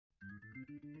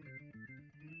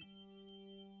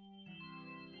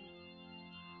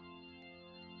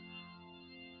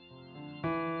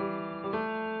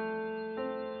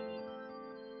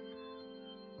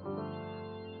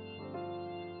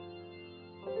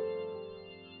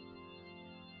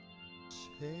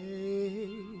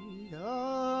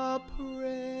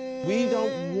We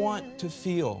don't want to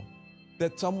feel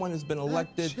that someone has been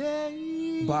elected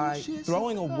by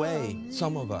throwing away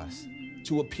some of us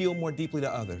to appeal more deeply to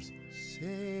others.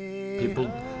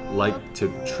 People like to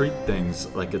treat things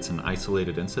like it's an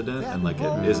isolated incident and like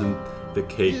it isn't the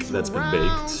cake that's been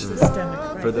baked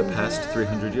for the past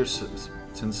 300 years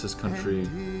since this country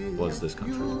was this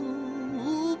country.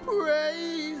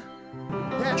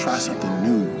 Try something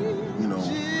new, you know,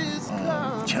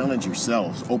 challenge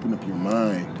yourselves, open up your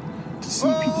mind to see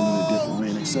people in a different way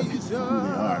and accept people for who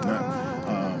they are,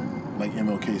 not, like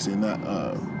MLK said, not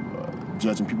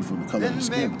judging people from the color of their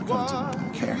skin, but the color of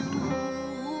their character.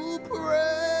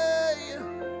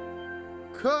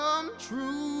 Come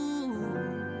true.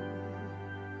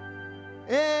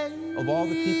 Of all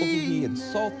the people who he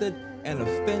insulted and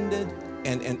offended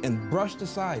and brushed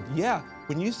aside, yeah,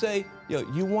 when you say,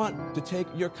 you want to take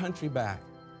your country back,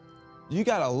 you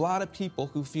got a lot of people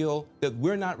who feel that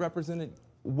we're not represented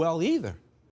well either.